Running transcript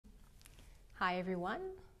Hi everyone,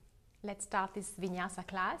 let's start this Vinyasa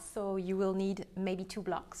class. So you will need maybe 2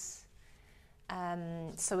 blocks.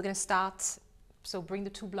 So we're going to start, so bring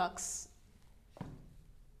the 2 blocks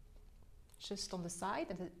just on the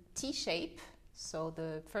side at a T shape. So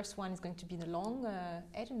the first one is going to be the long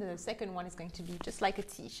edge and the second one is going to be just like a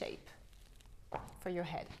T shape for your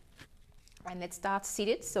head. And let's start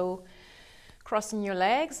seated, so crossing your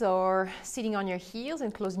legs or sitting on your heels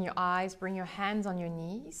and closing your eyes. Bring your hands on your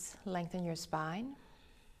knees, lengthen your spine.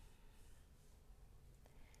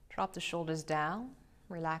 Drop the shoulders down,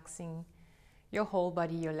 relaxing your whole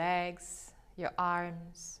body, your legs, your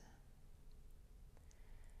arms,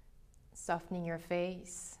 softening your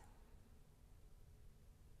face.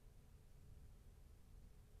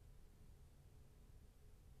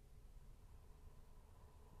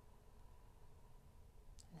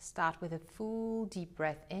 Start with a full deep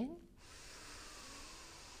breath in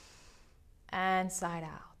and sigh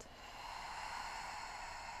out.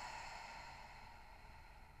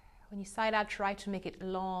 When you sigh out, try to make it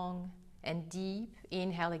long and deep.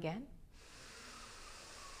 Inhale again.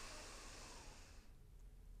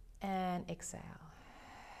 And exhale.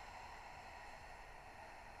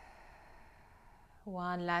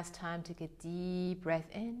 One last time, take a deep breath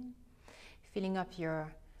in, filling up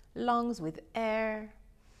your lungs with air.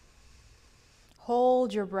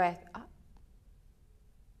 Hold your breath up.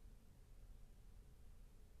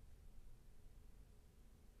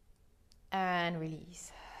 And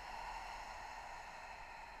release.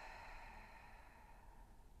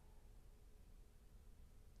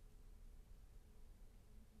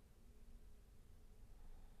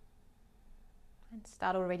 And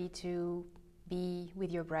start already to be with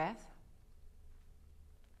your breath.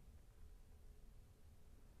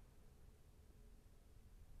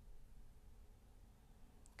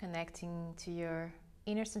 Connecting to your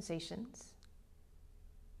inner sensations.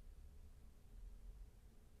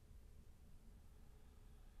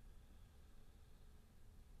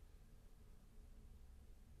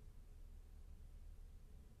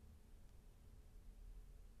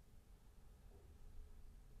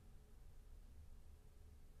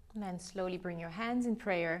 And then slowly bring your hands in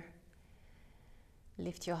prayer.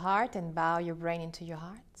 Lift your heart and bow your brain into your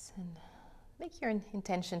heart. And make your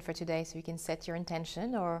intention for today, so you can set your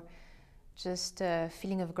intention or just a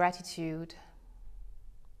feeling of gratitude.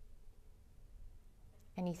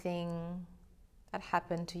 Anything that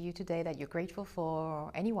happened to you today that you're grateful for,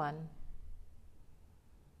 or anyone.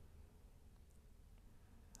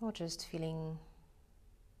 Or just feeling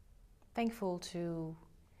thankful to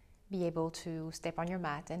be able to step on your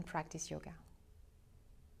mat and practice yoga.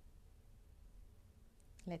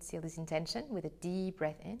 Let's seal this intention with a deep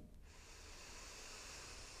breath in.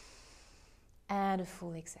 And a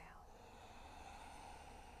full exhale.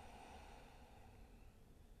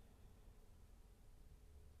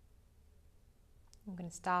 I'm going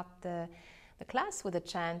to start the class with a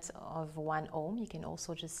chant of 1 Om. You can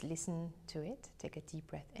also just listen to it. Take a deep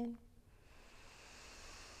breath in.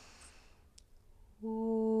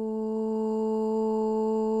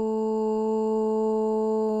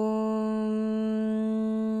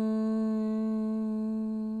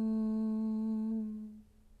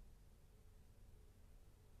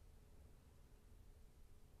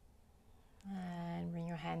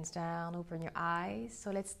 Down, open your eyes. So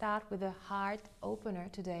let's start with a heart opener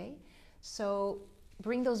today. So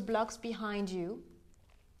bring those blocks behind you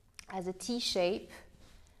as a T shape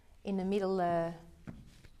in the middle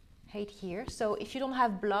height here. So if you don't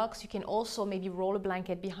have blocks, you can also maybe roll a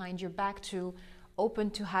blanket behind your back to open,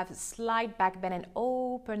 to have a slight back bend and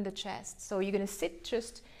open the chest. So you're going to sit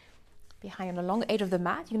just behind on the long edge of the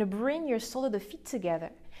mat. You're going to bring your soles of the feet together.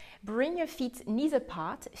 Bring your feet knees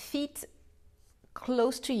apart, feet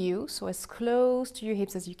close to you, so as close to your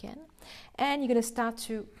hips as you can. And you're going to start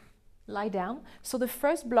to lie down. So the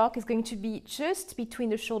first block is going to be just between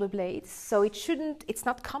the shoulder blades. So it's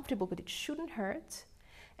not comfortable, but it shouldn't hurt.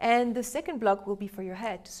 And the second block will be for your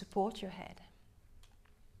head, to support your head.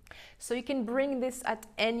 So you can bring this at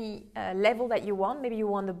any level that you want. Maybe you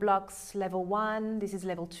want the blocks level 1, this is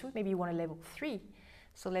level 2, maybe you want a level 3.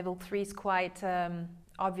 So level 3 is quite,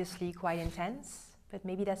 obviously quite intense, but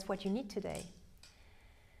maybe that's what you need today.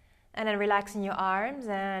 And then relaxing your arms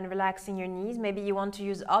and relaxing your knees. Maybe you want to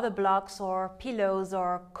use other blocks or pillows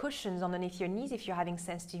or cushions underneath your knees. If you're having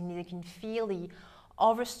sensitive knees, you can feel the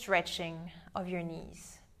overstretching of your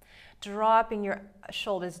knees. Dropping your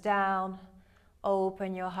shoulders down,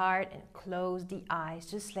 open your heart and close the eyes.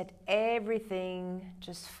 Just let everything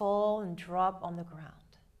just fall and drop on the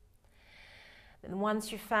ground. Then once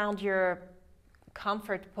you found your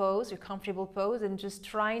comfort pose, your comfortable pose, and just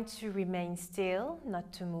trying to remain still,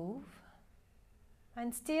 not to move.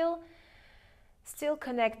 And still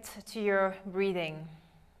connect to your breathing.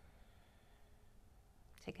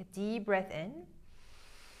 Take a deep breath in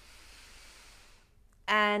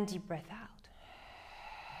and deep breath out.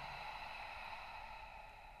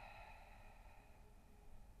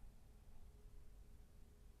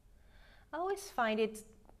 I always find it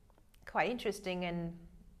quite interesting and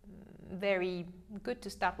very good to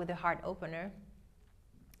start with a heart opener.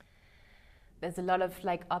 There's a lot of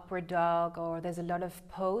like upward dog, or there's a lot of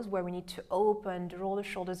pose where we need to open, roll the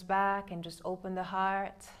shoulders back and just open the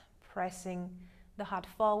heart, pressing the heart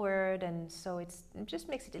forward. And so it just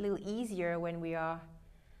makes it a little easier when we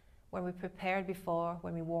prepared before,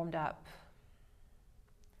 when we warmed up.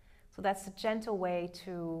 So that's a gentle way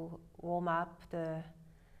to warm up the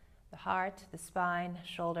heart, the spine,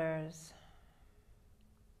 shoulders.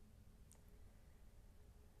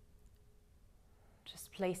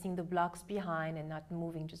 Just placing the blocks behind and not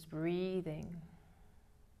moving, just breathing.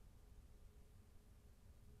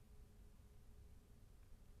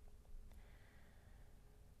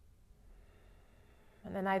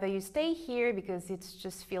 And then either you stay here because it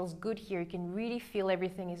just feels good here, you can really feel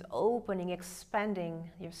everything is opening, expanding,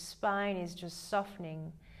 your spine is just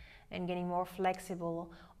softening and getting more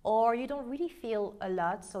flexible, or you don't really feel a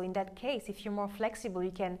lot. So in that case, if you're more flexible, you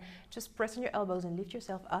can just press on your elbows and lift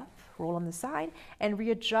yourself up, roll on the side, and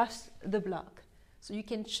readjust the block. So you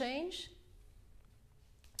can change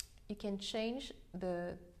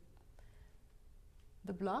the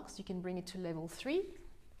blocks. You can bring it to level 3,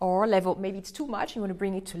 or level, maybe it's too much, you want to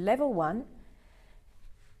bring it to level 1,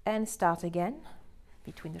 and start again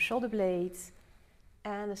between the shoulder blades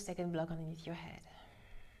and the second block underneath your head.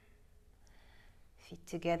 Feet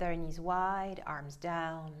together, knees wide, arms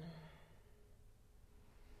down.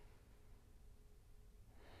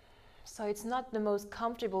 So it's not the most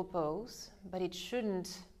comfortable pose, but it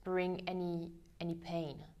shouldn't bring any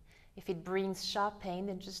pain. If it brings sharp pain,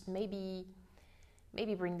 then just maybe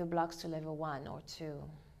bring the blocks to level 1 or 2.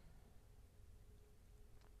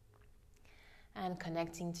 And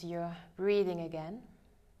connecting to your breathing again,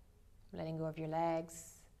 letting go of your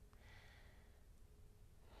legs.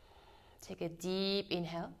 Take a deep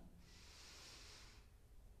inhale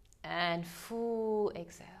and full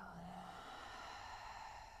exhale.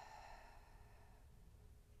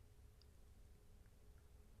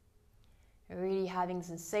 Really having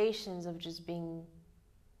sensations of just being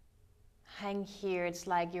hang here. It's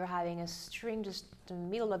like you're having a string just in the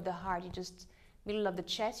middle of the heart. Middle of the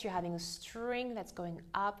chest, you're having a string that's going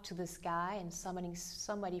up to the sky, and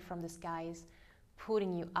somebody from the sky is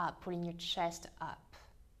pulling you up, pulling your chest up.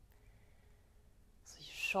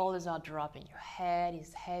 Shoulders are dropping, your head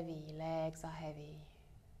is heavy, legs are heavy.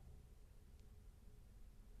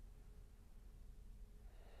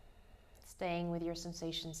 Staying with your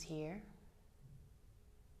sensations here.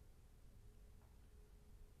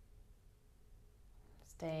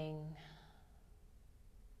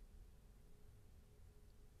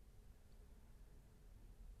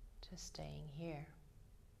 Just staying here.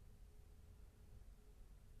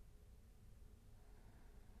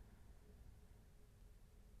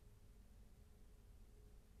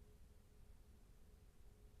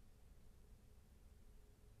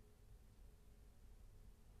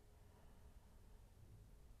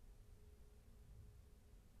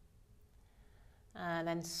 And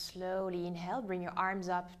then slowly inhale, bring your arms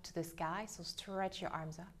up to the sky, so stretch your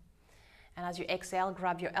arms up. And as you exhale,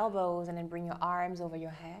 grab your elbows and then bring your arms over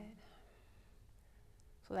your head.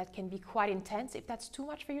 So that can be quite intense. If that's too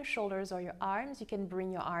much for your shoulders or your arms, you can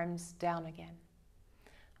bring your arms down again.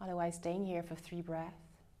 Otherwise, staying here for 3 breaths.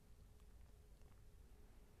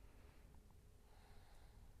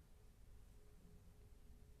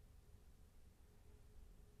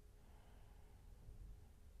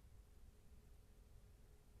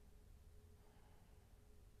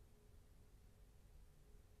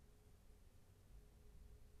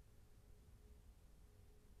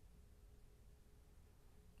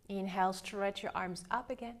 Inhale, stretch your arms up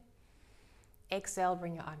again. Exhale,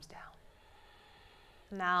 bring your arms down.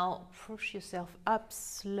 Now push yourself up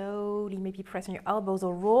slowly, maybe press on your elbows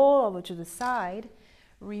or roll over to the side,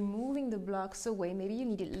 removing the blocks away. Maybe you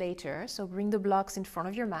need it later, so bring the blocks in front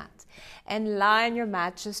of your mat and lie on your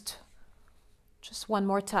mat just one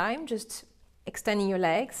more time, just extending your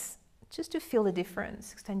legs, just to feel the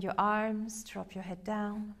difference. Extend your arms, drop your head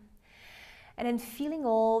down. And then feeling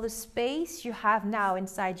all the space you have now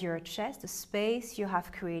inside your chest, the space you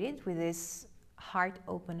have created with this heart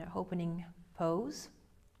opening pose.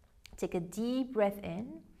 Take a deep breath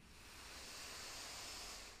in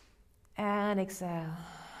and exhale.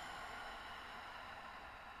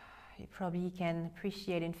 You probably can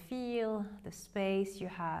appreciate and feel the space you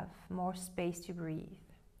have, more space to breathe.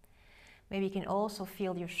 Maybe you can also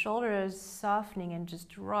feel your shoulders softening and just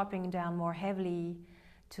dropping down more heavily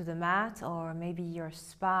to the mat, or maybe your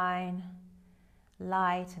spine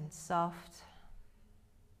light and soft.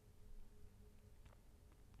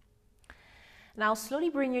 Now slowly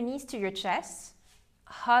bring your knees to your chest,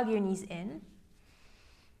 hug your knees in,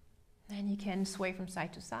 and you can sway from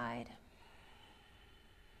side to side.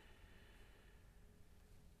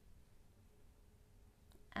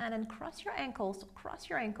 And then cross your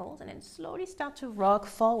ankles, and then slowly start to rock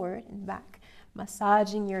forward and back,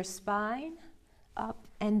 massaging your spine up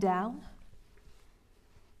and down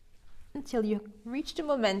until you reach the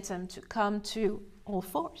momentum to come to all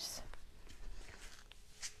fours.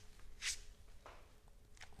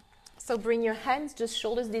 So bring your hands just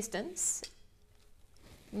shoulders distance,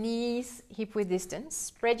 knees hip width distance,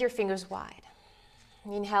 spread your fingers wide.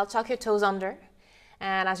 Inhale, tuck your toes under.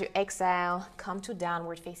 And as you exhale, come to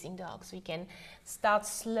downward facing dog. So you can start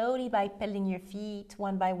slowly by pedaling your feet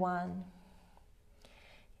one by one.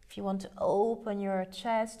 If you want to open your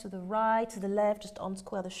chest to the right, to the left, just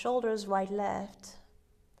unsquare the shoulders, right, left.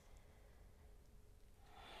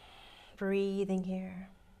 Breathing here.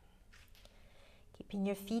 Keeping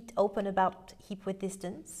your feet open about hip width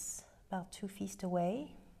distance, about 2 feet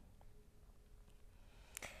away.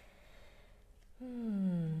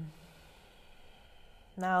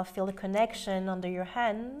 Now feel the connection under your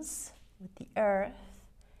hands with the earth.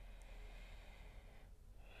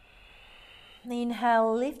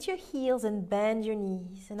 Inhale, lift your heels and bend your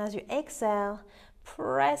knees. And as you exhale,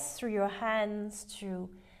 press through your hands to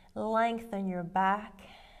lengthen your back.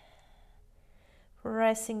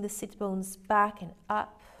 Pressing the sit bones back and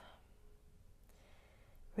up.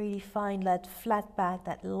 Really find that flat back,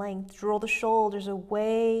 that length. Draw the shoulders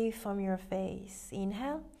away from your face.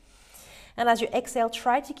 Inhale. And as you exhale,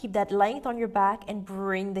 try to keep that length on your back and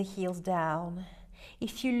bring the heels down.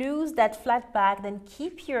 If you lose that flat back, then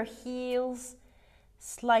keep your heels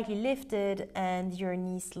slightly lifted and your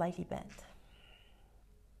knees slightly bent.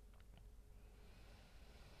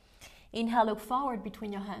 Inhale, look forward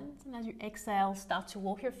between your hands. And as you exhale, start to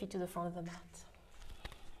walk your feet to the front of the mat.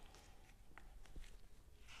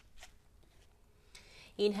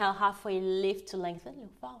 Inhale, halfway lift to lengthen,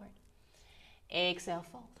 look forward. Exhale,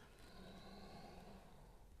 fold.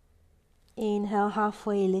 Inhale,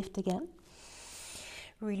 halfway lift again.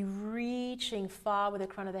 Really reaching far with the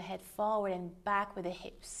crown of the head forward and back with the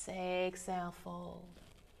hips. Exhale, fold.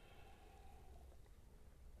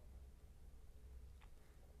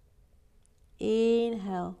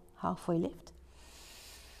 Inhale, halfway lift.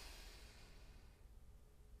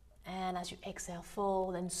 And as you exhale,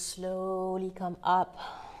 fold and slowly come up,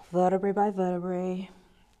 vertebrae by vertebrae,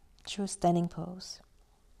 to a standing pose.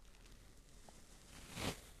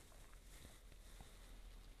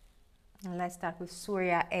 And let's start with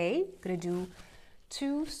Surya A. We're going to do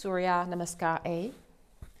 2 Surya Namaskar A.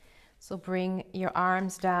 So bring your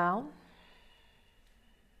arms down,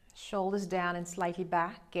 shoulders down and slightly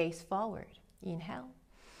back, gaze forward. Inhale.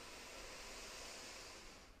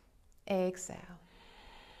 Exhale.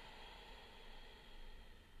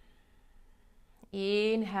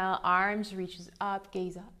 Inhale, arms reaches up,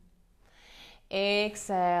 gaze up.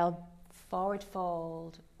 Exhale, forward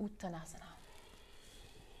fold, Uttanasana.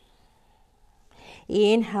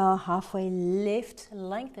 Inhale, halfway lift,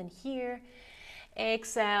 lengthen here.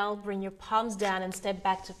 Exhale, bring your palms down and step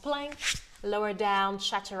back to plank. Lower down,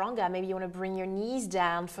 chaturanga. Maybe you want to bring your knees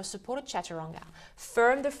down for supported chaturanga.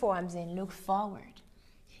 Firm the forearms in, look forward.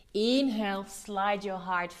 Inhale, slide your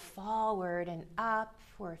heart forward and up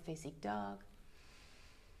for a facing dog.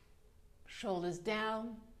 Shoulders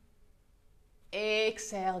down.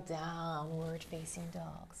 Exhale, downward facing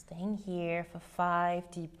dog. Staying here for 5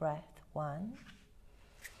 deep breaths. 1.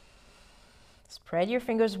 Spread your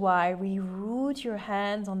fingers wide, re-root your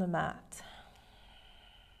hands on the mat.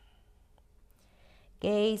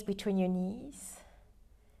 Gaze between your knees.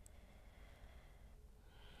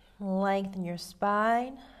 Lengthen your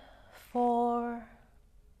spine. 4.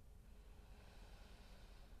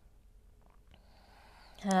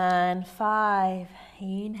 And 5.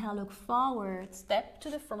 Inhale, look forward. Step to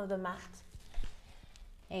the front of the mat.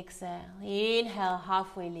 Exhale. Inhale,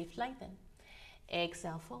 halfway lift, lengthen.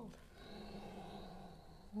 Exhale, fold.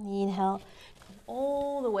 Inhale, come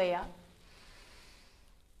all the way up.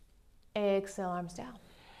 Exhale, arms down.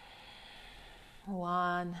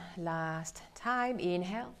 1 last time.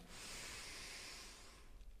 Inhale.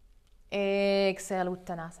 Exhale,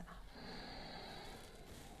 Uttanasana.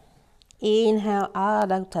 Inhale,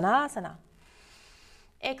 Urdhva Dhanurasana.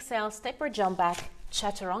 Exhale, step or jump back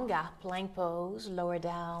Chaturanga, plank pose, lower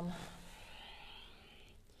down.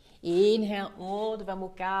 Inhale,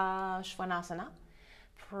 Urdhva Dhanurasana.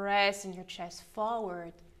 Pressing your chest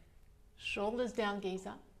forward. Shoulders down, gaze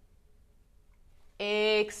up.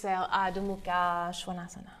 Exhale, Adho Mukha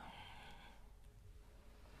Svanasana.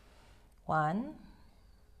 1.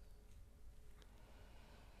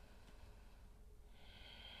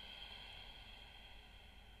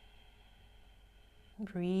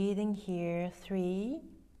 Breathing here, 3.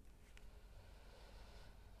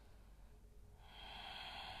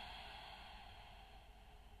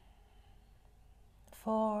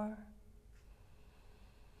 4.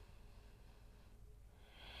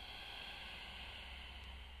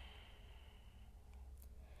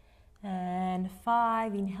 And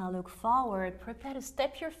 5. Inhale, look forward. Prepare to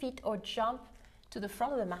step your feet or jump to the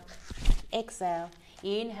front of the mat. Exhale.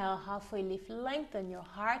 Inhale, halfway lift, lengthen your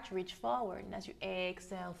heart, reach forward. And as you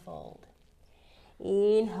exhale, fold.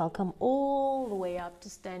 Inhale, come all the way up to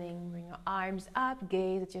standing. Bring your arms up,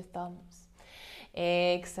 gaze at your thumbs.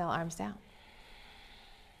 Exhale, arms down.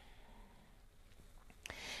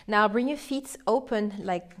 Now bring your feet open,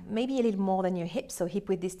 like maybe a little more than your hips, so hip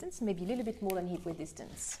width distance, maybe a little bit more than hip width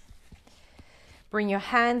distance. Bring your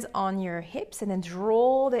hands on your hips and then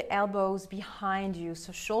draw the elbows behind you.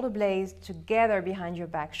 So shoulder blades together behind your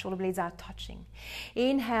back. Shoulder blades are touching.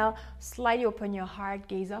 Inhale, slightly open your heart,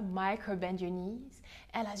 gaze up, micro bend your knees.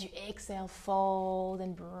 And as you exhale, fold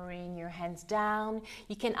and bring your hands down.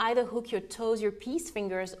 You can either hook your toes, your peace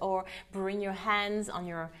fingers, or bring your hands on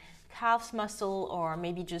your calf muscle, or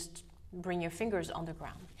maybe just bring your fingers on the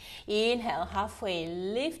ground. Inhale, halfway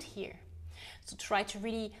lift here. So try to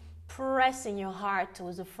really pressing your heart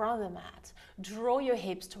towards the front of the mat. Draw your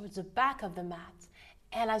hips towards the back of the mat.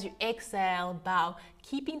 And as you exhale, bow,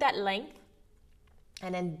 keeping that length.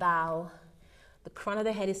 And then bow. The crown of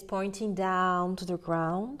the head is pointing down to the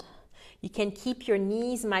ground. You can keep your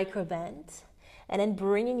knees micro bent. And then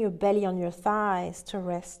bringing your belly on your thighs to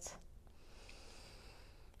rest.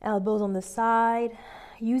 Elbows on the side.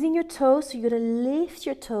 Using your toes, so you're going to lift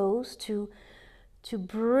your toes to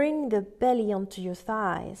bring the belly onto your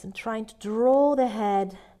thighs and trying to draw the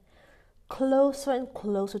head closer and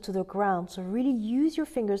closer to the ground. So really use your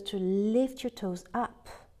fingers to lift your toes up,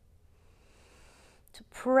 to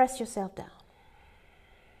press yourself down.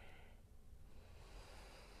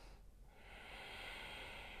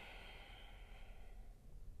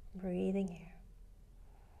 Breathing here.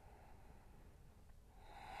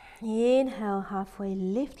 Inhale, halfway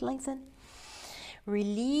lift, lengthen.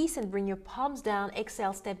 Release and bring your palms down.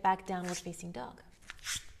 Exhale, step back, downward facing dog.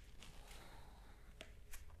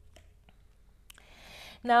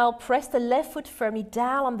 Now press the left foot firmly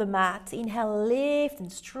down on the mat. Inhale, lift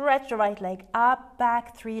and stretch the right leg up,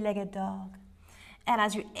 back, three-legged dog. And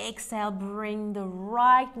as you exhale, bring the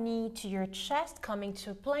right knee to your chest, coming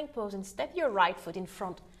to a plank pose, and step your right foot in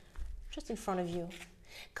front, just in front of you.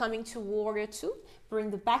 Coming to Warrior 2, bring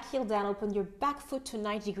the back heel down, open your back foot to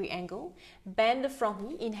 90-degree angle. Bend the front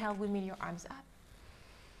knee, inhale, windmill your arms up.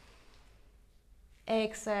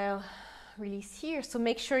 Exhale, release here. So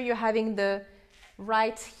make sure you're having the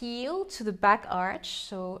right heel to the back arch,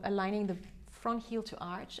 so aligning the front heel to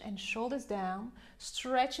arch and shoulders down,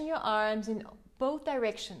 stretching your arms in both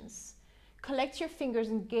directions. Collect your fingers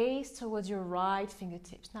and gaze towards your right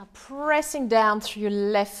fingertips. Now pressing down through your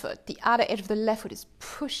left foot. The outer edge of the left foot is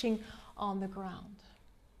pushing on the ground.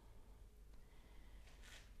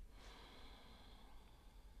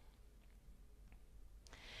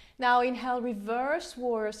 Now inhale, reverse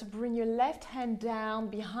warrior. So bring your left hand down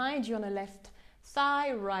behind you on the left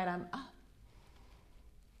side, right arm up.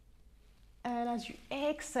 And as you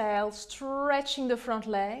exhale, stretching the front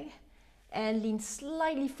leg. And lean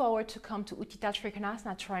slightly forward to come to Urdhva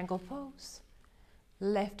Trikonasana, triangle pose.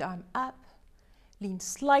 Left arm up, lean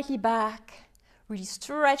slightly back, really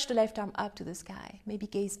stretch the left arm up to the sky. Maybe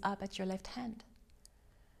gaze up at your left hand.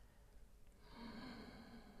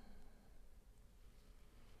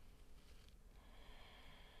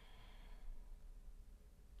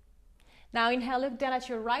 Now inhale, look down at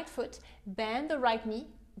your right foot, bend the right knee.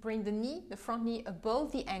 Bring the knee, the front knee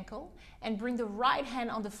above the ankle, and bring the right hand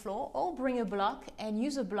on the floor, or bring a block and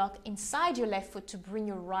use a block inside your left foot to bring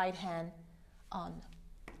your right hand on.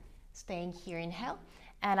 Staying here, inhale.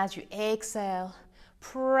 And as you exhale,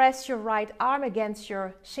 press your right arm against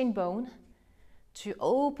your shin bone to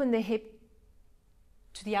open the hip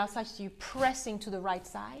to the outside, so you're pressing to the right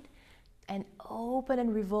side, and open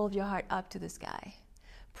and revolve your heart up to the sky.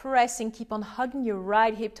 Pressing, keep on hugging your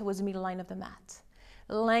right hip towards the middle line of the mat.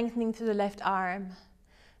 Lengthening through the left arm,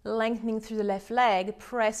 Lengthening through the left leg,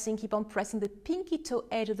 pressing, keep on pressing the pinky toe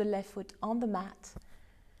edge of the left foot on the mat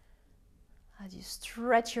as you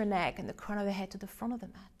stretch your neck and the crown of the head to the front of the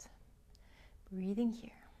mat. Breathing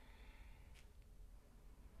here.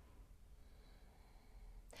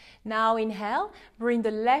 Now inhale, bring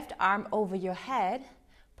the left arm over your head,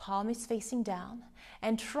 palm is facing down,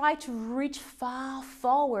 and try to reach far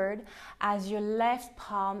forward as your left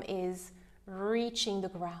palm is reaching the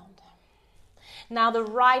ground. Now the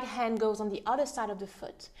right hand goes on the other side of the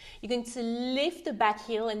foot. You're going to lift the back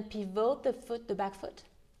heel and pivot the back foot.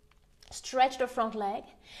 Stretch the front leg.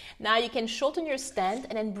 Now you can shorten your stand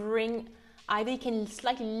and then bring, either you can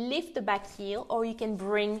slightly lift the back heel or you can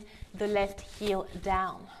bring the left heel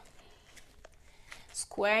down.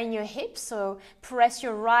 Squaring your hips, so press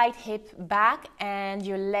your right hip back and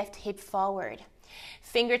your left hip forward.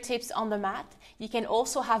 Fingertips on the mat. You can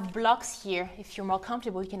also have blocks here. If you're more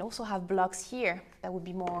comfortable, you can also have blocks here. That would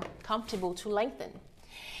be more comfortable to lengthen.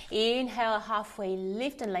 Inhale, halfway,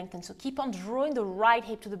 lift and lengthen. So keep on drawing the right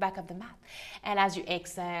hip to the back of the mat. And as you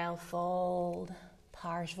exhale, fold,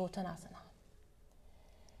 Parshvottanasana.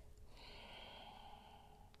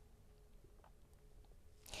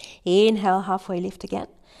 Inhale, halfway, lift again.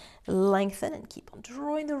 Lengthen and keep on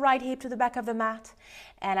drawing the right hip to the back of the mat.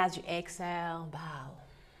 And as you exhale, bow.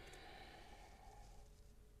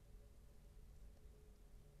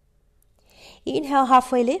 Inhale,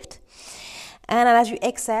 halfway lift. And as you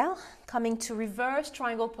exhale, coming to reverse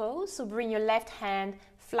triangle pose. So bring your left hand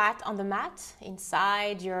flat on the mat,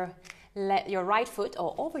 inside your right foot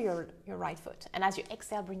or over your right foot. And as you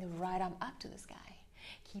exhale, bring the right arm up to the sky.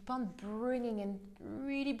 Keep on bringing and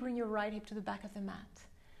really bring your right hip to the back of the mat.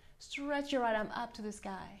 Stretch your right arm up to the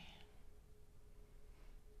sky.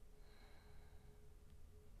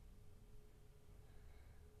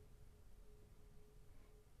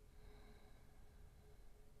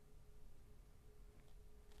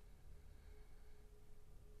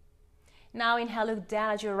 Now inhale, look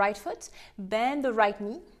down at your right foot, bend the right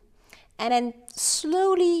knee, and then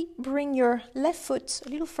slowly bring your left foot a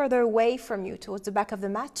little further away from you towards the back of the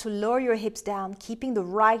mat to lower your hips down, keeping the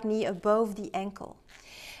right knee above the ankle.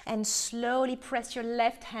 And slowly press your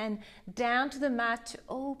left hand down to the mat to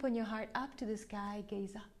open your heart up to the sky,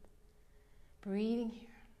 gaze up. Breathing here.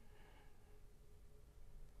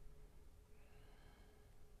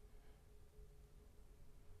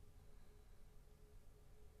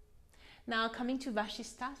 Now coming to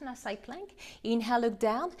Vashisthasana, side plank. Inhale, look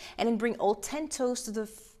down, and then bring all 10 toes to the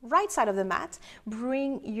right side of the mat.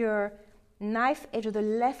 Bring your knife edge of the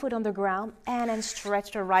left foot on the ground, and then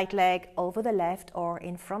stretch the right leg over the left or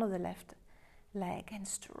in front of the left leg. And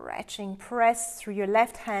stretching, press through your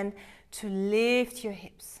left hand to lift your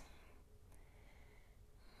hips.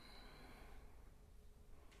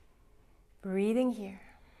 Breathing here.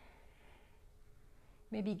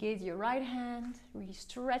 Maybe gaze your right hand, really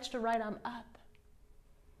stretch the right arm up.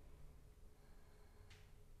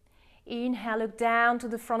 Inhale, look down to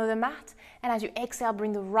the front of the mat. And as you exhale,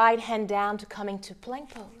 bring the right hand down to come into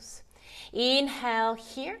plank pose. Inhale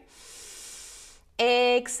here.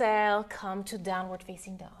 Exhale, come to downward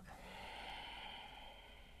facing dog.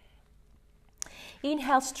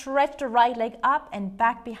 Inhale, stretch the right leg up and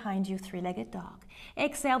back behind you, three-legged dog.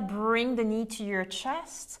 Exhale, bring the knee to your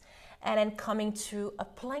chest. And then coming to a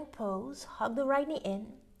plank pose, hug the right knee in.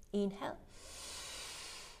 Inhale.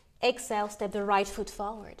 Exhale, step the right foot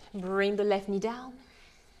forward. Bring the left knee down.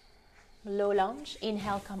 Low lunge.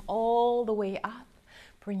 Inhale, come all the way up.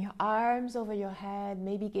 Bring your arms over your head,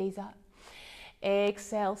 maybe gaze up.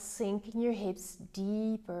 Exhale, sinking your hips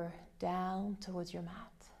deeper down towards your mat.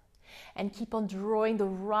 And keep on drawing the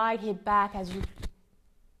right hip back as you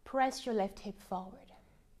press your left hip forward.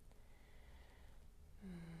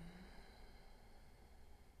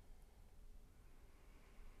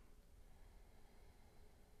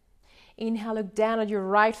 Inhale, look down at your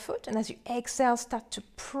right foot, and as you exhale, start to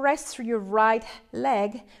press through your right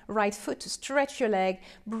leg, right foot to stretch your leg.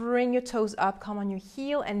 Bring your toes up, come on your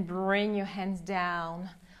heel, and bring your hands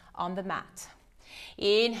down on the mat.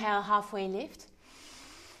 Inhale, halfway lift.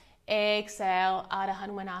 Exhale, Urdhva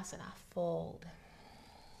Dhanurasana, fold.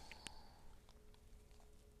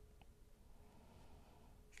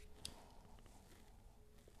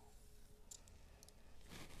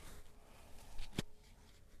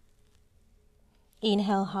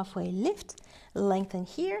 Inhale, halfway lift, lengthen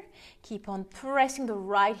here. Keep on pressing the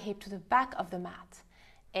right hip to the back of the mat.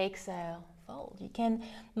 Exhale, fold. You can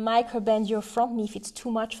micro bend your front knee if it's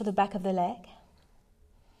too much for the back of the leg.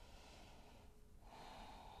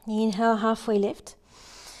 Inhale, halfway lift.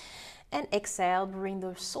 And exhale, bring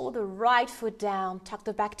the sole of the right foot down, tuck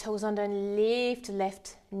the back toes under and lift the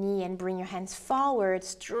left knee and bring your hands forward,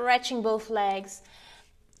 stretching both legs,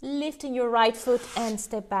 lifting your right foot and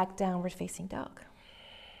step back, downward facing dog.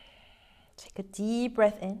 Take a deep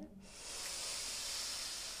breath in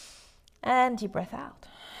and deep breath out.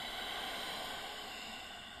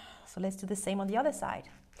 So let's do the same on the other side.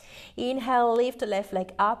 Inhale, lift the left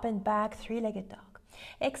leg up and back, three-legged dog.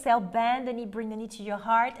 Exhale, bend the knee, bring the knee to your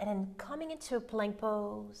heart, and then coming into a plank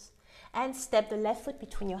pose. And step the left foot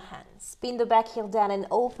between your hands. Spin the back heel down and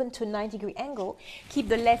open to a 90-degree angle. Keep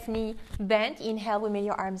the left knee bent. Inhale, windmill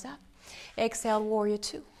your arms up. Exhale, warrior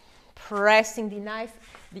two. Pressing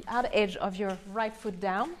the outer edge of your right foot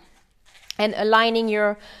down. And aligning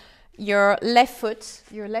your left foot,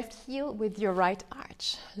 your left heel with your right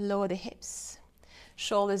arch. Lower the hips.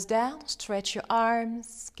 Shoulders down, stretch your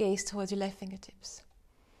arms, gaze towards your left fingertips.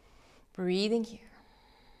 Breathing here.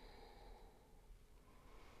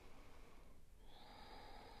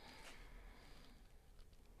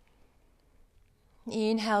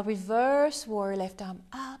 Inhale, reverse, warrior, left arm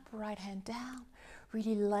up, right hand down.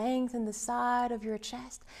 Really lengthen the side of your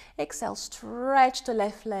chest. Exhale, stretch the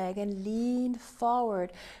left leg and lean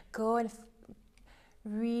forward. Go and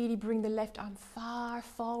really bring the left arm far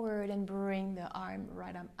forward and bring the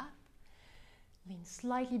right arm up. Lean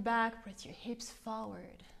slightly back, press your hips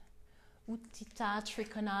forward. Urdhva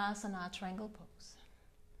Trikonasana, triangle pose.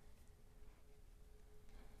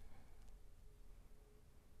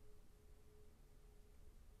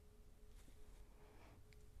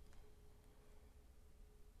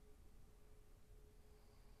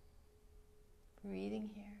 Breathing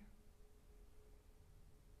here.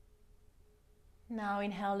 Now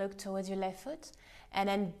inhale, look towards your left foot and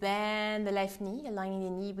then bend the left knee, aligning the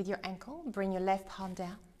knee with your ankle. Bring your left palm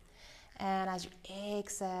down. And as you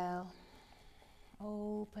exhale,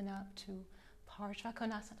 open up to Pourcelot.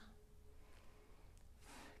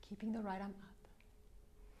 Keeping the right arm up.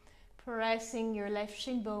 Pressing your left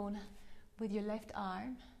shin bone with your left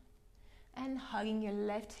arm and hugging your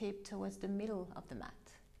left hip towards the middle of the mat.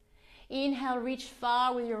 Inhale, reach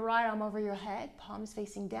far with your right arm over your head, palms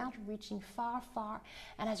facing down, reaching far, far.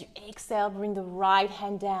 And as you exhale, bring the right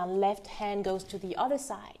hand down, left hand goes to the other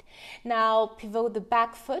side. Now pivot the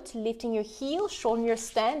back foot, lifting your heel, shorten your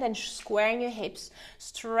stand and squaring your hips,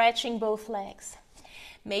 stretching both legs.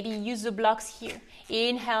 Maybe use the blocks here.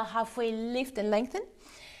 Inhale, halfway lift and lengthen.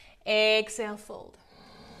 Exhale, fold.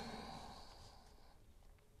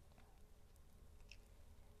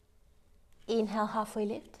 Inhale, halfway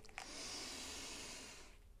lift.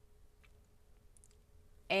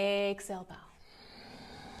 Exhale, bow.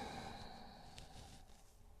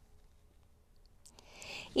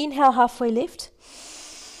 Inhale, halfway lift.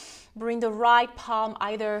 Bring the right palm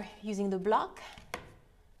either using the block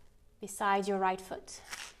beside your right foot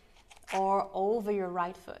or over your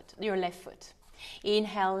left foot.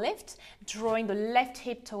 Inhale, lift, drawing the left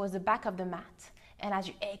hip towards the back of the mat. And as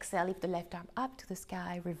you exhale, lift the left arm up to the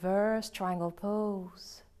sky. Reverse triangle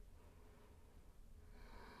pose.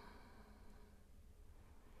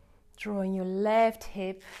 Drawing your left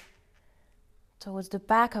hip towards the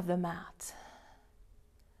back of the mat.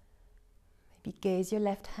 Maybe gaze your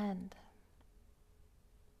left hand.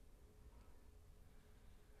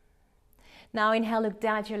 Now inhale, look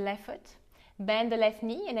down at your left foot. Bend the left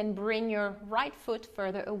knee and then bring your right foot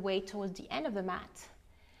further away towards the end of the mat.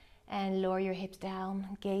 And lower your hips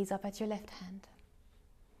down, gaze up at your left hand.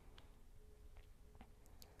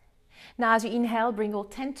 Now as you inhale, bring all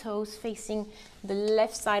 10 toes facing the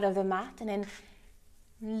left side of the mat and then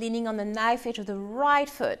leaning on the knife edge of the right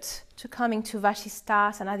foot to coming to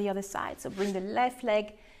Vashisthasana, the other side. So bring the left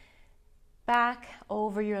leg back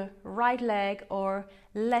over your right leg or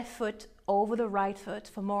left foot over the right foot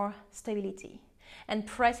for more stability. And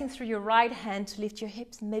pressing through your right hand to lift your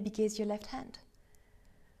hips and maybe gaze your left hand.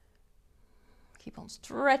 Keep on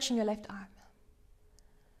stretching your left arm.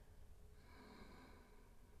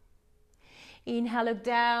 Inhale, look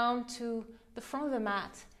down to the front of the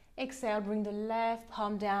mat. Exhale, bring the left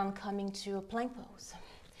palm down, coming to a plank pose.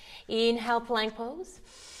 Inhale, plank pose.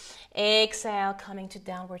 Exhale, coming to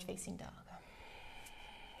downward facing dog.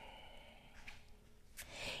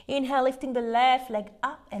 Inhale, lifting the left leg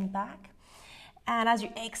up and back. And as you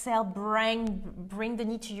exhale, bring the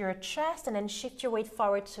knee to your chest and then shift your weight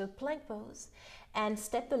forward to a plank pose. And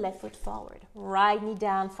step the left foot forward. Right knee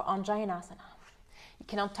down for anjaneyasana. You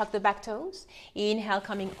can untuck the back toes. Inhale,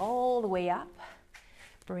 coming all the way up.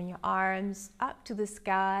 Bring your arms up to the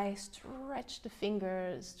sky. Stretch the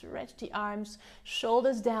fingers, stretch the arms.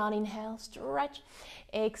 Shoulders down, inhale, stretch.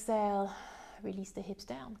 Exhale, release the hips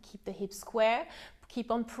down. Keep the hips square. Keep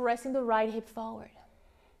on pressing the right hip forward.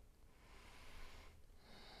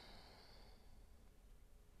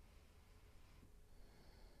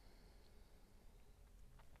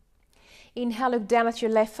 Inhale, look down at your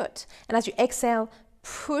left foot. And as you exhale,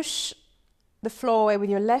 push the floor away with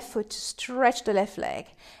your left foot to stretch the left leg.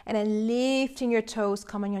 And then lifting your toes,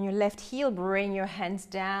 coming on your left heel, bring your hands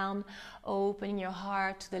down, opening your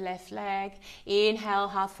heart to the left leg. Inhale,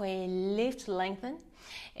 halfway, lift, lengthen.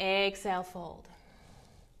 Exhale, fold.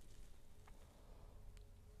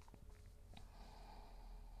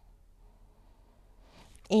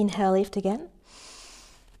 Inhale, lift again.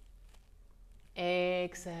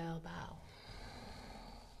 Exhale, bow.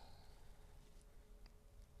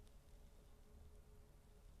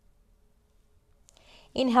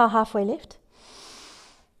 Inhale, halfway lift.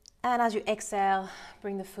 And as you exhale,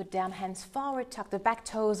 bring the foot down, hands forward, tuck the back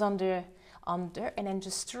toes under, and then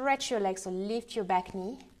just stretch your legs, so lift your back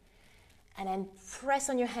knee. And then press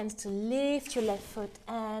on your hands to lift your left foot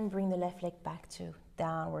and bring the left leg back to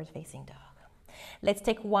downward facing dog. Let's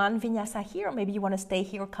take one vinyasa here, or maybe you want to stay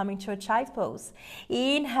here, coming to a child pose.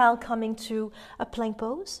 Inhale, coming to a plank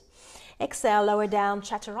pose. Exhale, lower down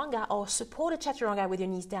chaturanga, or support a chaturanga with your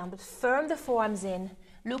knees down, but firm the forearms in.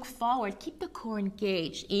 Look forward, keep the core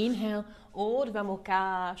engaged. Inhale, Urdhva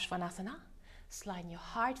Dhanurasana. Slide your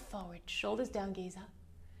heart forward, shoulders down, gaze up.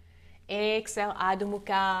 Exhale, Adho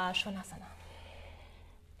Mukha Svanasana.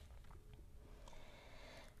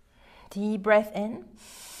 Deep breath in.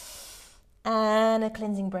 And a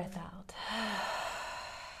cleansing breath out.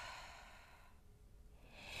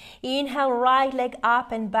 Inhale, right leg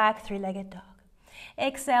up and back, three-legged dog.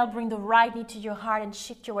 Exhale, bring the right knee to your heart and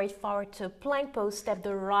shift your weight forward to a plank pose. Step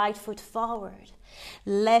the right foot forward.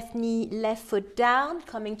 Left knee, left foot down,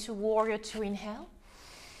 coming to warrior two. Inhale.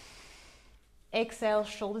 Exhale,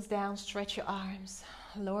 shoulders down, stretch your arms,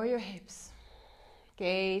 lower your hips.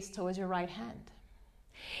 Gaze towards your right hand.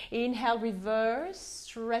 Inhale, reverse,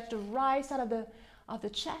 stretch the right side of the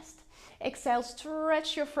chest. Exhale,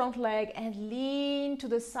 stretch your front leg and lean to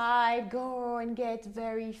the side. Go and get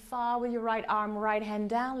very far with your right arm, right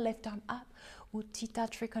hand down, left arm up. Urdhva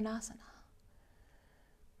Trikonasana.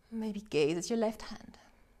 Maybe gaze at your left hand.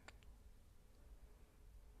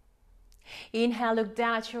 Inhale, look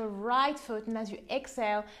down at your right foot, and as you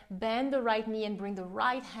exhale, bend the right knee and bring the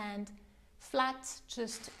right hand flat,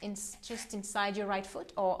 just inside your right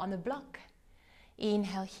foot or on the block.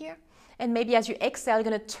 Inhale here. And maybe as you exhale, you're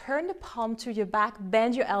going to turn the palm to your back,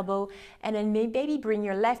 bend your elbow, and then maybe bring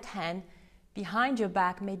your left hand behind your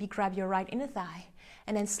back, maybe grab your right inner thigh,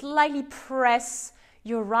 and then slightly press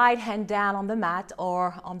your right hand down on the mat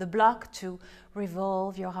or on the block to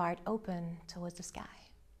revolve your heart open towards the sky.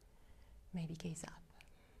 Maybe gaze up.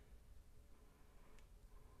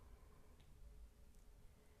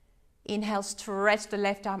 Inhale, stretch the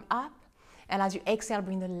left arm up. And as you exhale,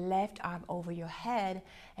 bring the left arm over your head.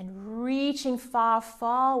 And reaching far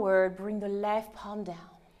forward, bring the left palm down.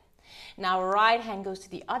 Now right hand goes to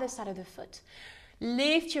the other side of the foot.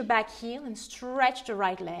 Lift your back heel and stretch the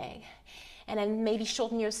right leg. And then maybe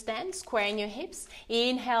shorten your stance, squaring your hips.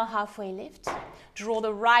 Inhale, halfway lift. Draw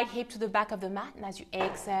the right hip to the back of the mat. And as you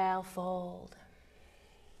exhale, fold.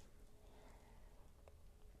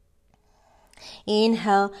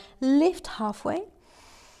 Inhale, lift halfway.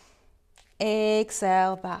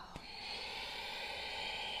 Exhale, bow.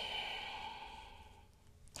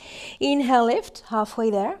 Inhale, lift halfway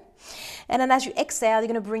there. And then as you exhale, you're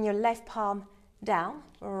going to bring your left palm down,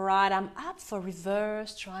 right arm up for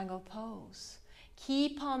reverse triangle pose.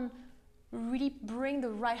 Keep on really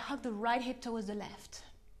hug the right hip towards the left.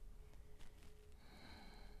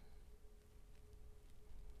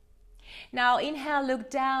 Now inhale, look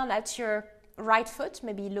down at your right foot,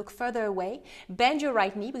 maybe look further away. Bend your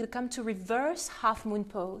right knee. We're going to come to reverse half moon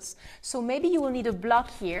pose. So maybe you will need a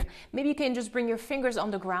block here. Maybe you can just bring your fingers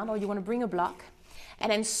on the ground, or you want to bring a block.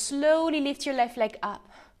 And then slowly lift your left leg up.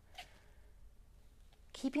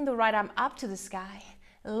 Keeping the right arm up to the sky.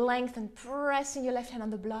 Lengthen, pressing your left hand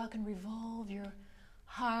on the block and revolve your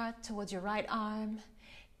heart towards your right arm.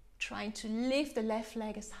 Trying to lift the left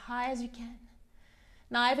leg as high as you can.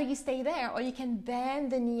 Now either you stay there, or you can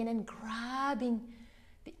bend the knee and then grabbing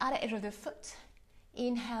the other edge of the foot.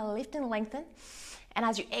 Inhale, lift and lengthen. And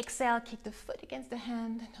as you exhale, kick the foot against the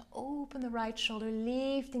hand and open the right shoulder,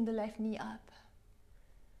 lifting the left knee up.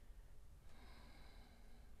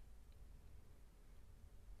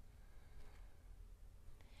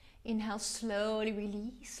 Inhale, slowly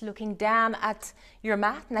release, looking down at your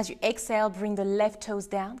mat. And as you exhale, bring the left toes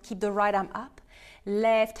down. Keep the right arm up,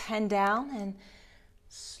 left hand down, and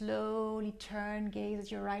slowly turn, gaze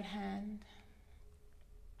at your right hand.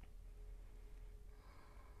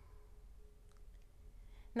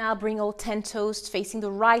 Now bring all 10 toes facing the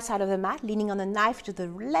right side of the mat, leaning on the knife to the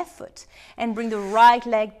left foot. And bring the right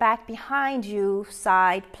leg back behind you,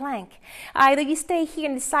 side plank. Either you stay here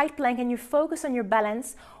in the side plank and you focus on your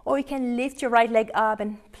balance, or you can lift your right leg up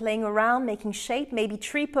and playing around, making shape, maybe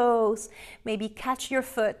tree pose, maybe catch your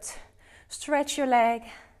foot, stretch your leg,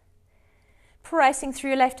 pressing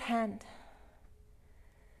through your left hand.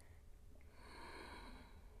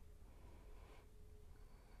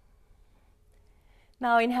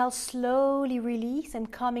 Now inhale, slowly release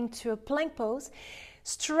and coming to a plank pose.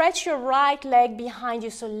 Stretch your right leg behind you,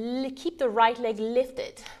 so keep the right leg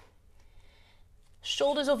lifted.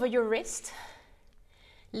 Shoulders over your wrist.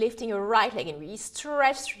 Lifting your right leg and really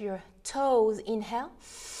stretch through your toes. Inhale.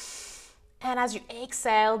 And as you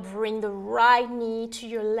exhale, bring the right knee to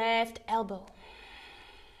your left elbow.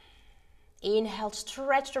 Inhale,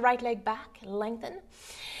 stretch the right leg back, lengthen.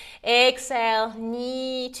 Exhale,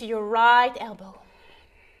 knee to your right elbow.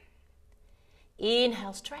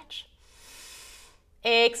 Inhale, stretch.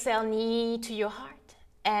 Exhale, knee to your heart.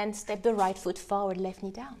 And step the right foot forward, left knee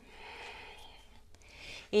down.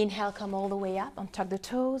 Inhale, come all the way up, untuck the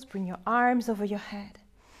toes, bring your arms over your head.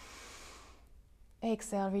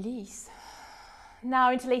 Exhale, release.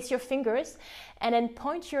 Now interlace your fingers and then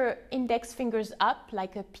point your index fingers up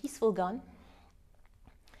like a peaceful gun.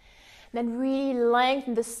 Then really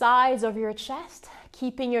lengthen the sides of your chest,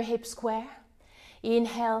 keeping your hips square.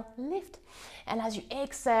 Inhale, lift. And as you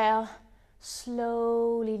exhale,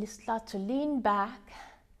 slowly start to lean back.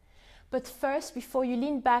 But first, before you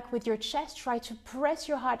lean back with your chest, try to press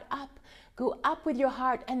your heart up. Go up with your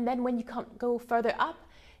heart, and then when you go further up,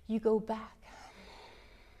 you go back.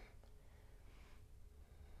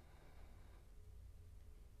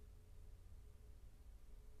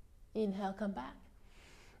 Inhale, come back.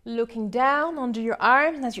 Looking down under your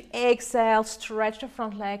arms, and as you exhale, stretch the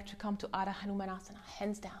front leg to come to hanumanasana,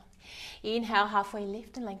 hands down. Inhale, halfway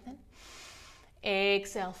lift and lengthen.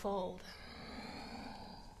 Exhale, fold.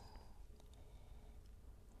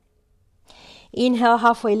 Inhale,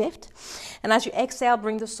 halfway lift. And as you exhale,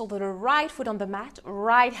 bring the sole of the right foot on the mat.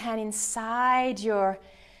 Right hand inside your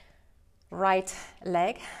right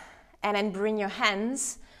leg. And then bring your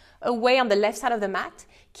hands away on the left side of the mat.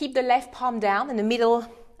 Keep the left palm down in the middle,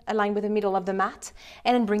 aligned with the middle of the mat.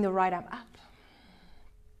 And then bring the right arm up.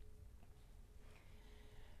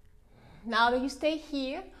 Now that you stay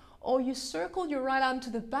here, or you circle your right arm to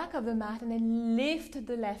the back of the mat and then lift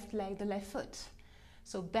the left leg, the left foot.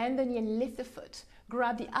 So bend the knee and lift the foot.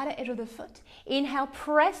 Grab the other edge of the foot. Inhale,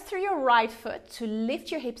 press through your right foot to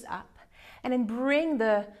lift your hips up. And then bring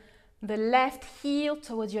the left heel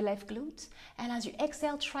towards your left glute. And as you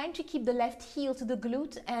exhale, trying to keep the left heel to the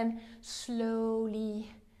glute and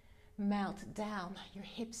slowly melt down, your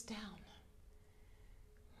hips down.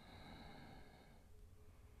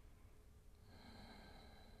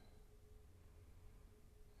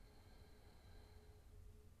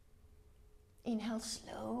 Inhale,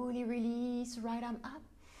 slowly release, right arm up.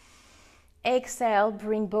 Exhale,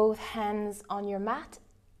 bring both hands on your mat.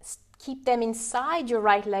 Keep them inside your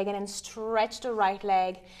right leg and then stretch the right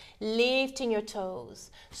leg, lifting your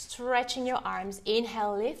toes, stretching your arms.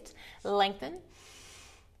 Inhale, lift, lengthen.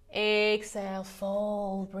 Exhale,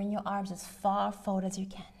 fold. Bring your arms as far forward as you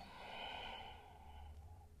can.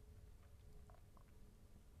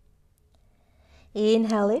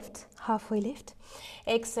 Inhale, lift, halfway lift.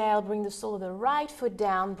 Exhale, bring the sole of the right foot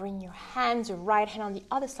down. Bring your hands, your right hand on the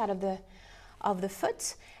other side of the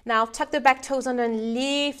foot. Now tuck the back toes under and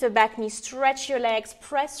lift the back knee. Stretch your legs,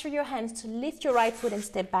 press through your hands to lift your right foot and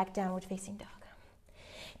step back, downward facing dog.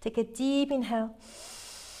 Take a deep inhale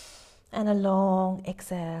and a long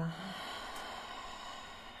exhale.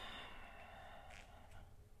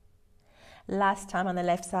 Last time on the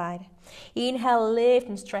left side. Inhale, lift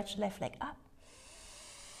and stretch the left leg up.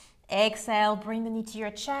 Exhale, bring the knee to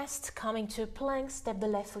your chest, coming to a plank, step the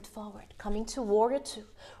left foot forward, coming to warrior two,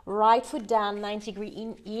 right foot down,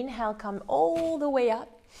 90-degree inhale, come all the way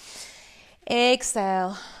up.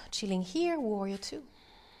 Exhale, chilling here, warrior two.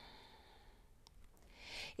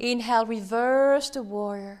 Inhale, reverse the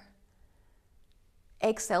warrior.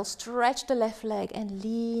 Exhale, stretch the left leg and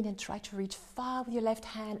lean and try to reach far with your left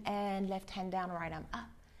hand and left hand down, right arm up.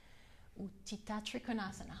 Urdhva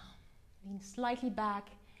Trikonasana. Lean slightly back.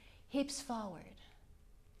 Hips forward.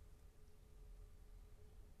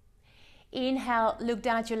 Inhale, look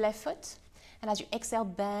down at your left foot. And as you exhale,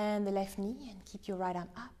 bend the left knee and keep your right arm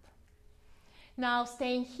up. Now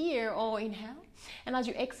staying here, or inhale. And as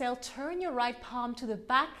you exhale, turn your right palm to the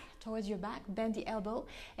back, towards your back. Bend the elbow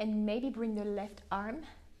and maybe bring the left arm,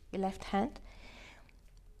 your left hand,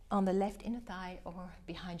 on the left inner thigh or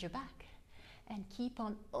behind your back. and keep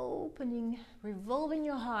on opening, revolving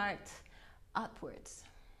your heart upwards.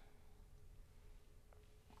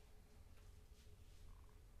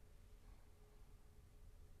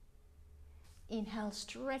 Inhale,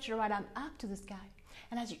 stretch your right arm up to the sky.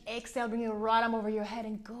 And as you exhale, bring your right arm over your head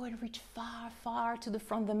and go and reach far, far to the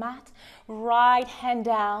front of the mat. Right hand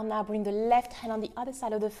down. Now bring the left hand on the other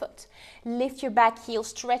side of the foot. Lift your back heel,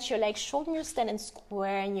 stretch your legs, shorten your stand and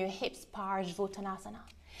square your hips, Urdhva.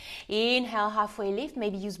 Inhale, halfway lift.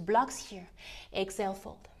 Maybe use blocks here. Exhale,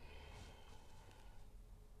 fold.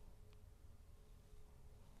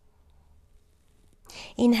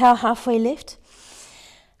 Inhale, halfway lift.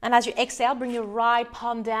 And as you exhale, bring your right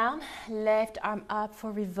palm down, left arm up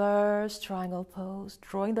for reverse triangle pose,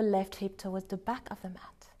 drawing the left hip towards the back of the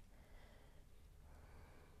mat.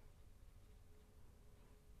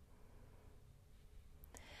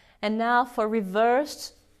 And now for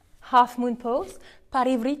reversed half moon pose,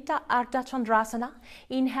 Parivrtta Urdhva Dhanurasana.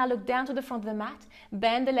 Inhale, look down to the front of the mat,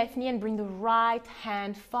 bend the left knee and bring the right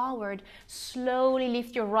hand forward. Slowly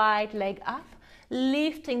lift your right leg up,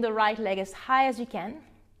 lifting the right leg as high as you can.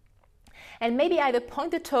 And maybe either point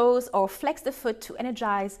the toes or flex the foot to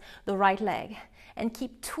energize the right leg. And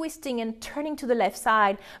keep twisting and turning to the left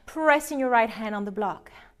side, pressing your right hand on the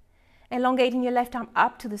block. Elongating your left arm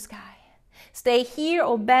up to the sky. Stay here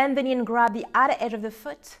or bend the knee and grab the outer edge of the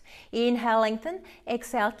foot. Inhale, lengthen.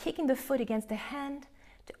 Exhale, kicking the foot against the hand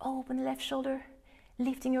to open the left shoulder.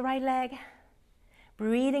 Lifting your right leg.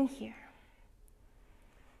 Breathing here.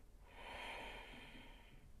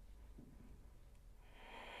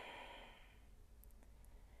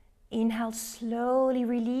 Inhale, slowly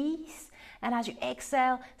release. And as you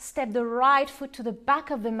exhale, step the right foot to the back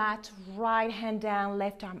of the mat, right hand down,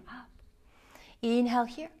 left arm up. Inhale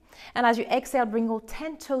here. And as you exhale, bring all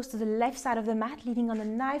 10 toes to the left side of the mat, leaning on the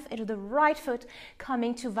knife edge of the right foot,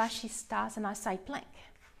 coming to Vashisthasana, side plank.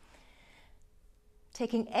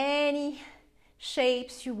 Taking any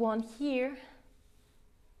shapes you want here.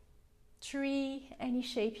 Tree, any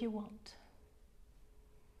shape you want.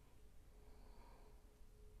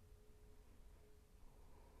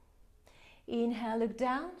 Inhale, look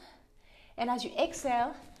down. And as you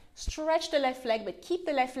exhale, stretch the left leg, but keep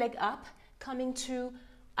the left leg up, coming to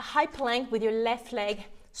a high plank with your left leg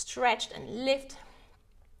stretched and lift.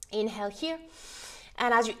 Inhale here.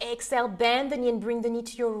 And as you exhale, bend the knee and bring the knee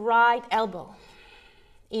to your right elbow.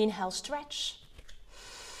 Inhale, stretch.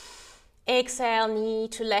 Exhale, knee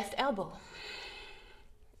to left elbow.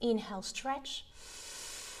 Inhale, stretch.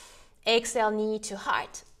 Exhale, knee to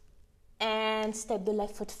heart. And step the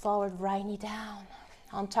left foot forward, right knee down.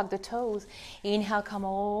 Untuck the toes. Inhale, come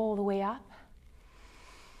all the way up.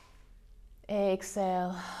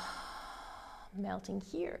 Exhale, melting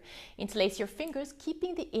here. Interlace your fingers,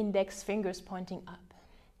 keeping the index fingers pointing up.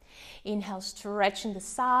 Inhale, stretching the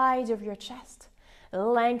sides of your chest.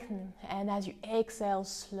 Lengthen, and as you exhale,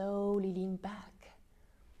 slowly lean back.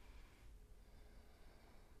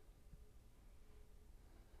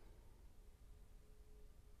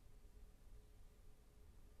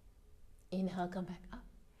 Inhale, come back up.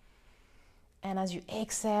 And as you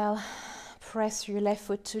exhale, press your left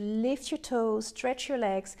foot to lift your toes, stretch your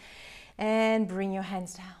legs, and bring your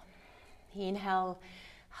hands down. Inhale,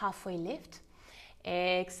 halfway lift.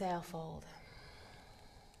 Exhale, fold.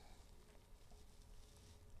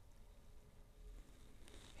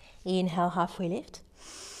 Inhale, halfway lift.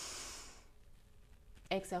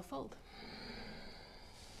 Exhale, fold.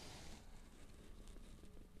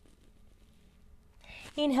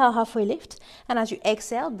 Inhale, halfway lift, and as you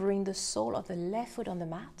exhale, bring the sole of the left foot on the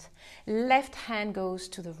mat. Left hand goes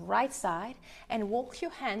to the right side, and walk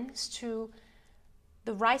your hands to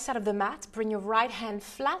the right side of the mat. Bring your right hand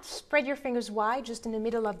flat, spread your fingers wide, just in the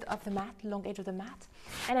middle of the mat, long edge of the mat,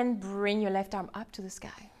 and then bring your left arm up to the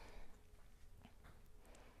sky.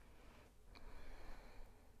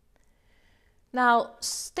 Now,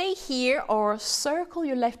 stay here or circle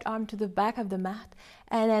your left arm to the back of the mat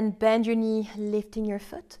and then bend your knee, lifting your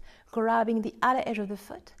foot, grabbing the outer edge of the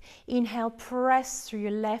foot. Inhale, press through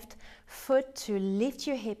your left foot to lift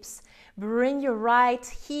your hips. Bring your right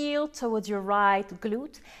heel towards your right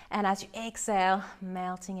glute. And as you exhale,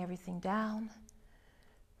 melting everything down.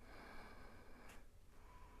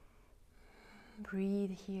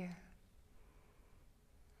 Breathe here.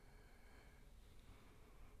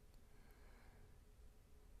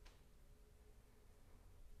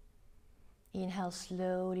 Inhale,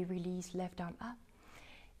 slowly release left arm up.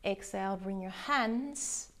 Exhale, bring your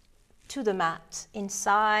hands to the mat,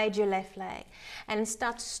 inside your left leg. And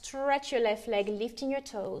start to stretch your left leg, lifting your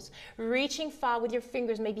toes, reaching far with your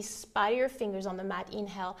fingers, maybe spider your fingers on the mat.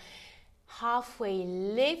 Inhale, Halfway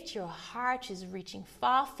lift, your heart is reaching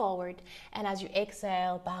far forward. And as you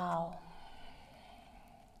exhale, bow.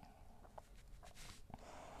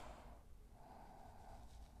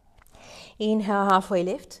 Inhale, halfway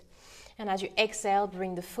lift. And as you exhale,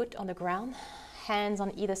 bring the foot on the ground. Hands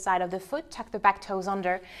on either side of the foot. Tuck the back toes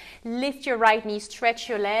under. Lift your right knee, stretch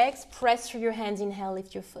your legs. Press through your hands. Inhale,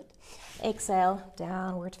 lift your foot. Exhale,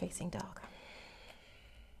 downward facing dog.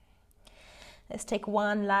 Let's take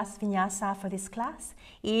one last vinyasa for this class.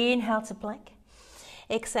 Inhale to plank.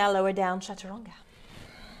 Exhale, lower down, chaturanga.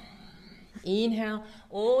 Inhale,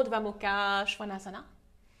 Urdhva Dhanurasana.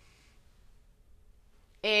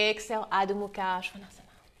 Exhale, Adho Mukha Svanasana.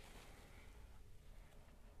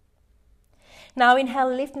 Now inhale,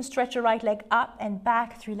 lift and stretch your right leg up and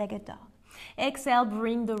back, three-legged dog. Exhale,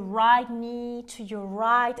 bring the right knee to your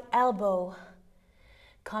right elbow.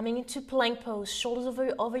 Coming into plank pose, shoulders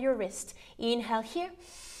over your wrist. Inhale here.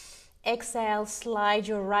 Exhale, slide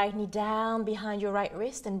your right knee down behind your right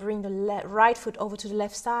wrist and bring the right foot over to the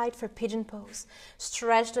left side for pigeon pose.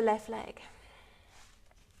 Stretch the left leg.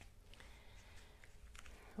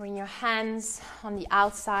 Bring your hands on the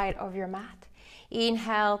outside of your mat.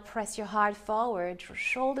 Inhale, press your heart forward, your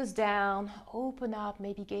shoulders down, open up,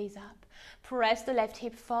 maybe gaze up. Press the left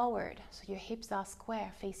hip forward so your hips are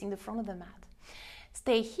square facing the front of the mat.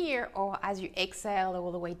 Stay here, or as you exhale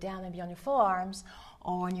all the way down, maybe on your forearms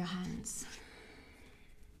or on your hands.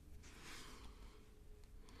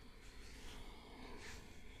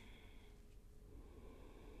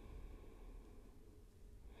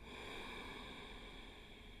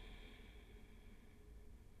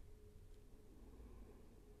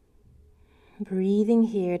 Breathing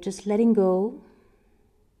here, just letting go.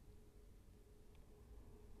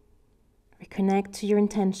 Reconnect to your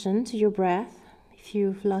intention, to your breath, if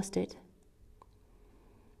you've lost it.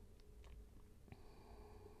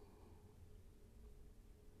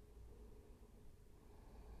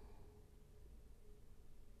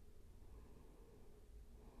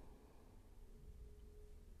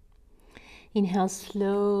 Inhale,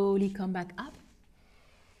 slowly come back up.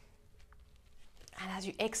 And as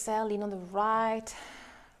you exhale, lean on the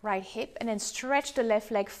right hip and then stretch the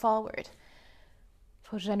left leg forward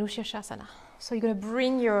for anjaneyasana. So you're going to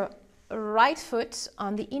bring your right foot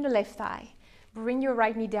on the inner left thigh. Bring your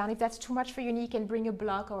right knee down. If that's too much for your knee, you can bring a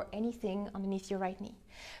block or anything underneath your right knee.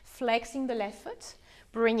 Flexing the left foot.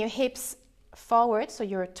 Bring your hips forward so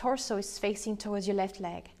your torso is facing towards your left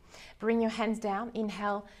leg. Bring your hands down.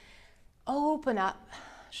 Inhale, open up,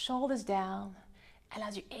 shoulders down. And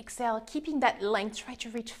as you exhale, keeping that length, try to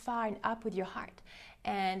reach far and up with your heart.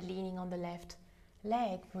 And leaning on the left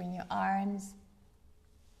leg, bring your arms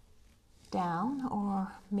down, or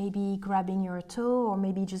maybe grabbing your toe, or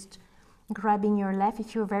maybe just grabbing your left.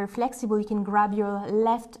 If you're very flexible, you can grab your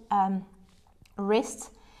left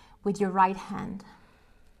wrist with your right hand.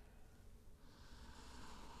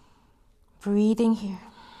 Breathing here.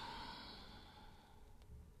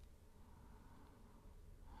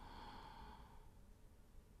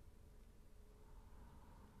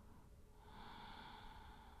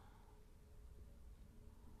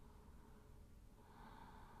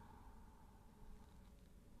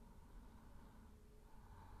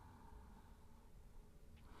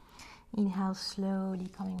 Inhale, slowly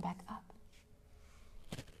coming back up.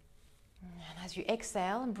 And as you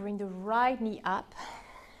exhale, bring the right knee up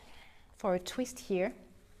for a twist here.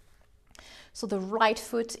 So the right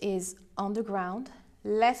foot is on the ground,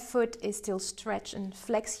 left foot is still stretched and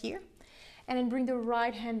flex here. And then bring the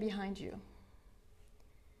right hand behind you.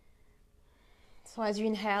 So as you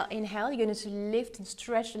inhale, you're going to lift and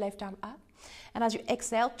stretch the left arm up. And as you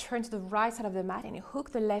exhale, turn to the right side of the mat and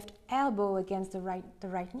hook the left elbow against the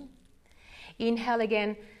right knee. Inhale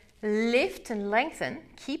again, lift and lengthen.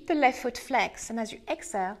 Keep the left foot flexed. And as you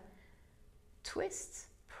exhale, twist.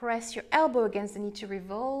 Press your elbow against the knee to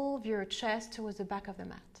revolve your chest towards the back of the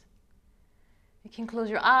mat. You can close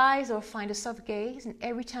your eyes or find a soft gaze. And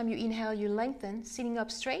every time you inhale, you lengthen, sitting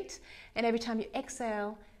up straight. And every time you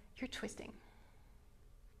exhale, you're twisting.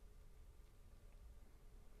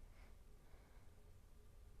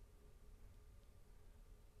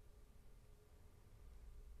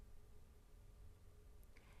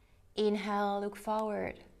 Inhale, look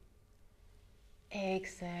forward.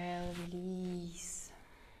 Exhale, release.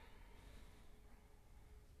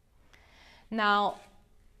 Now,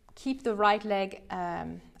 keep the right leg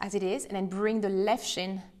as it is, and then bring the left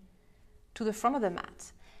shin to the front of the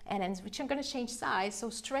mat. And then I'm going to change sides, so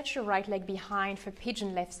stretch your right leg behind for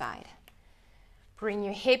pigeon left side. Bring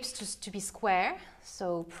your hips to be square,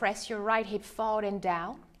 so press your right hip forward and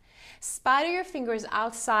down. Spider your fingers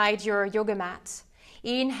outside your yoga mat.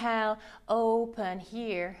 Inhale, open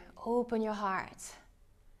here, open your heart.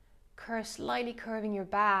 Slightly curving your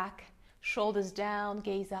back, shoulders down,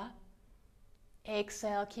 gaze up.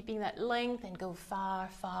 Exhale, keeping that length, and go far,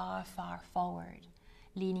 far, far forward.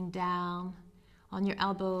 Leaning down on your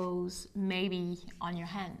elbows, maybe on your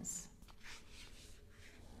hands.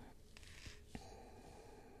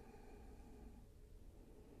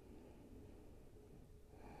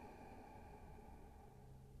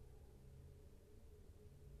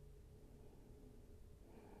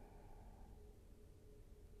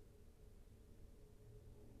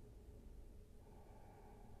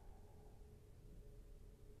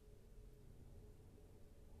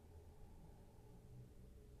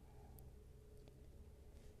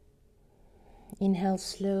 Inhale,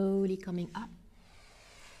 slowly coming up.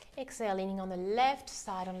 Exhale, leaning on the left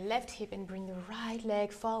side, on the left hip, and bring the right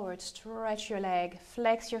leg forward. Stretch your leg,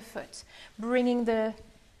 flex your foot. Bringing the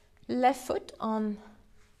left foot on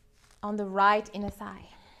the right inner thigh.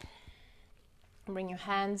 Bring your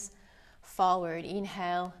hands forward.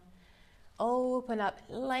 Inhale, open up,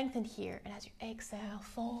 lengthen here. And as you exhale,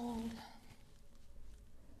 fold.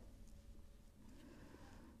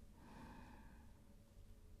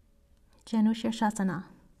 Anjaneyasana,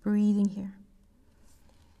 breathing here.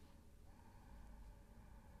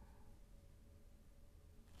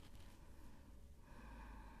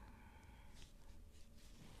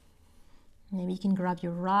 Maybe you can grab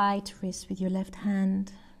your right wrist with your left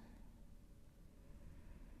hand.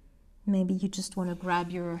 Maybe you just want to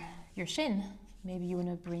grab your shin. Maybe you want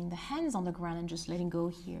to bring the hands on the ground and just letting go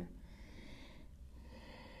here.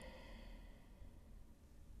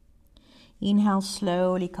 Inhale,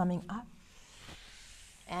 slowly coming up.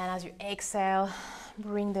 And as you exhale,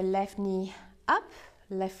 bring the left knee up,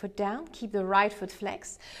 left foot down. Keep the right foot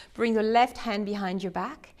flexed. Bring the left hand behind your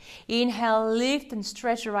back. Inhale, lift and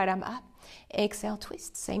stretch the right arm up. Exhale,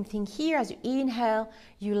 twist. Same thing here. As you inhale,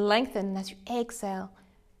 you lengthen. As you exhale,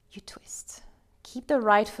 you twist. Keep the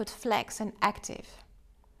right foot flexed and active.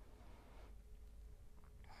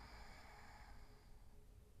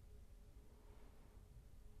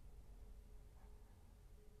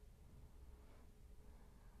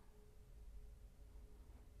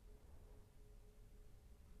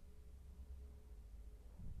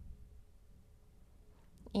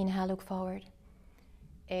 Inhale, look forward.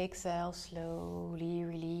 Exhale, slowly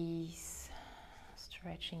release.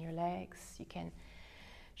 Stretching your legs. You can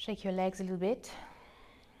shake your legs a little bit.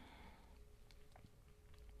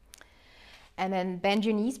 And then bend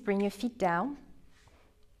your knees, bring your feet down.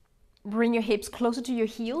 Bring your hips closer to your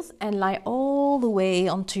heels and lie all the way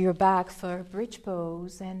onto your back for bridge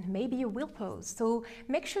pose and maybe a wheel pose. So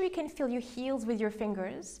make sure you can feel your heels with your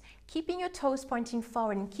fingers, keeping your toes pointing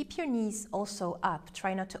forward, and keep your knees also up.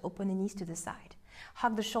 Try not to open the knees to the side.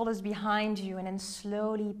 Hug the shoulders behind you and then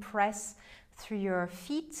slowly press through your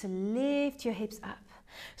feet to lift your hips up.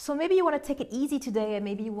 So maybe you want to take it easy today, and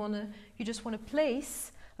maybe you just want to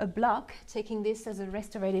place a block, taking this as a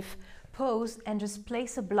restorative pose, and just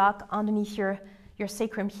place a block underneath your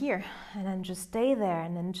sacrum here, and then just stay there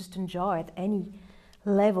and then just enjoy at any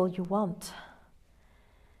level you want.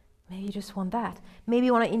 Maybe you just want that. Maybe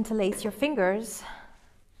you want to interlace your fingers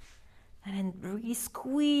and then really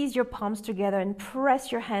squeeze your palms together and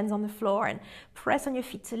press your hands on the floor and press on your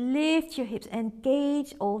feet to lift your hips and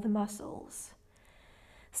engage all the muscles.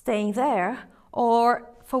 Staying there, or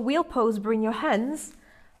for wheel pose, bring your hands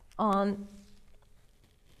on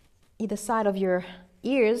either side of your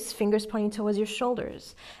ears, fingers pointing towards your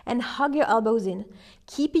shoulders, and hug your elbows in,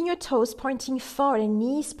 keeping your toes pointing forward and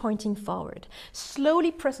knees pointing forward.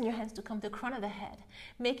 Slowly press on your hands to come to the crown of the head,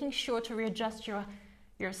 making sure to readjust your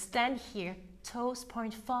stand here. Toes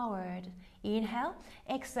point forward. Inhale,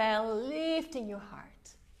 exhale, lifting your heart.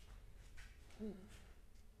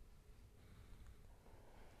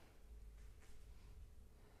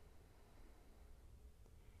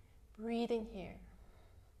 Breathing here.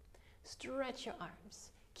 Stretch your arms,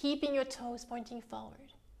 keeping your toes pointing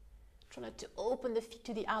forward. Try not to open the feet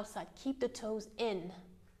to the outside. Keep the toes in.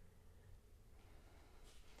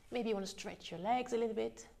 Maybe you want to stretch your legs a little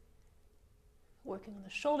bit. Working on the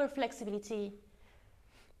shoulder flexibility.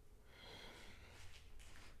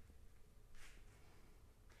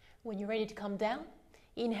 When you're ready to come down,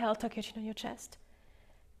 inhale, tuck your chin on your chest.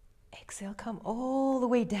 Exhale, come all the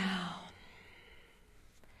way down.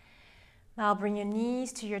 Now bring your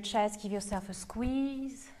knees to your chest, give yourself a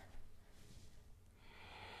squeeze.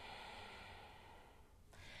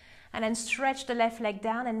 And then stretch the left leg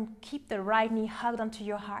down and keep the right knee hugged onto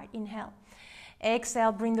your heart. Inhale.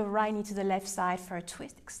 Exhale, bring the right knee to the left side for a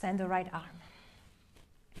twist. Extend the right arm.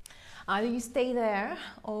 Either you stay there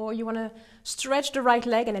or you want to stretch the right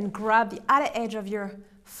leg and then grab the other edge of your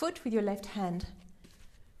foot with your left hand.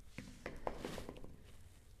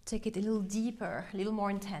 Take it a little deeper, a little more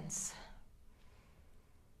intense.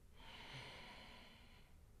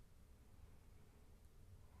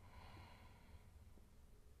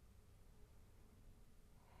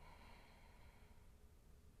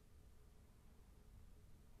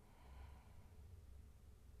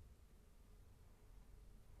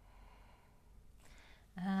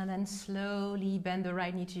 And then slowly bend the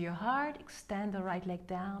right knee to your heart, extend the right leg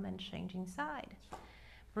down and changing side.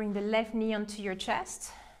 Bring the left knee onto your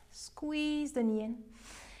chest, squeeze the knee in,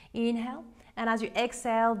 inhale. And as you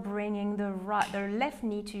exhale, bringing the left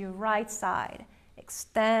knee to your right side.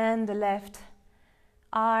 Extend the left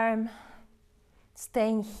arm,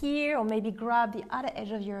 staying here, or maybe grab the other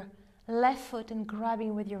edge of your left foot and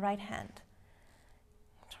grabbing with your right hand.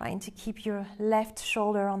 Trying to keep your left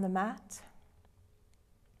shoulder on the mat.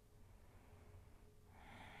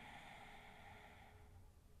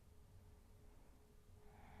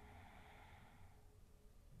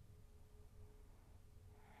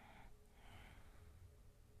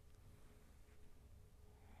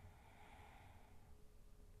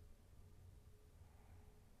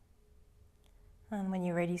 And when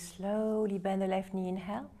you're ready, slowly bend the left knee,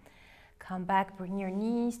 inhale. Come back, bring your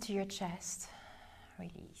knees to your chest.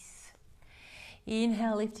 Release.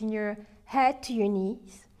 Inhale, lifting your head to your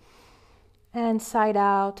knees. And side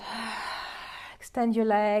out. Extend your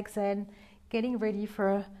legs and getting ready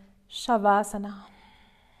for Shavasana.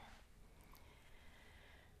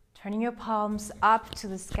 Turning your palms up to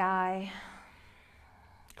the sky.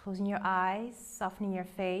 Closing your eyes, softening your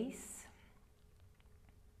face.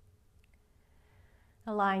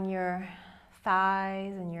 Allowing your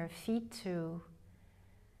thighs and your feet to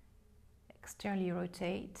externally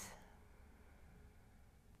rotate.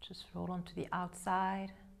 Just roll onto the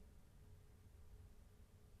outside.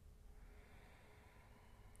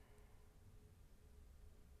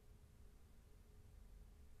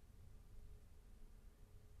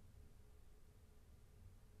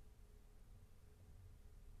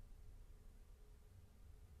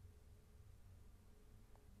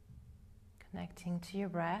 Connecting to your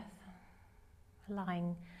breath,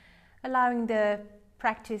 allowing the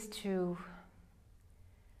practice to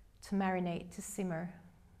marinate, to simmer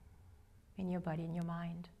in your body, in your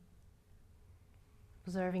mind.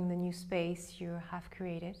 Observing the new space you have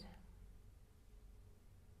created.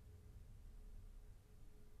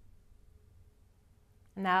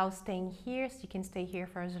 Now staying here, so you can stay here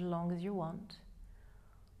for as long as you want.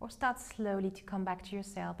 Or start slowly to come back to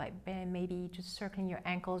yourself by maybe just circling your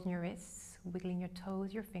ankles and your wrists, wiggling your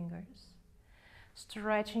toes, your fingers,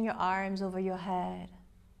 stretching your arms over your head,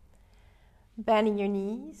 bending your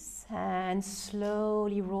knees, and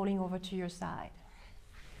slowly rolling over to your side.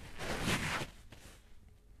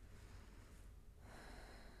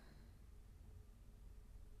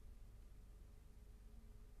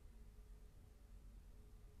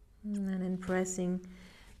 And then pressing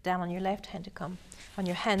down on your left hand on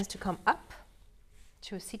your hands to come up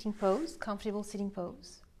to a sitting pose, comfortable sitting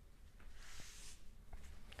pose.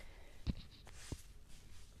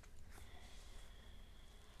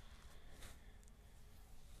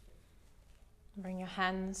 Bring your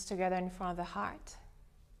hands together in front of the heart.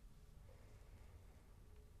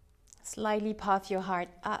 Slightly puff your heart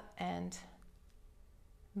up and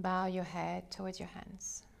bow your head towards your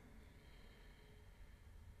hands.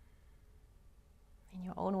 In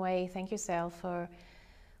your own way, thank yourself for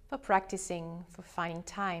practicing, for finding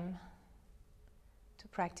time to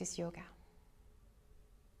practice yoga.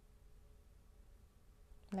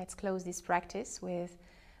 Let's close this practice with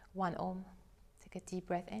one Om. Take a deep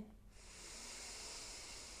breath in.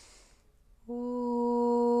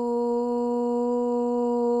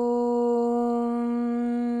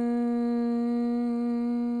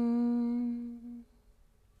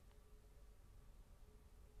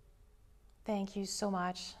 Thank you so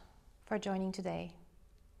much for joining today.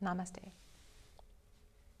 Namaste.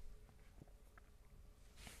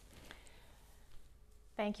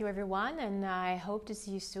 Thank you everyone, and I hope to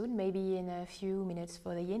see you soon, maybe in a few minutes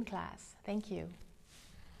for the yin class. Thank you.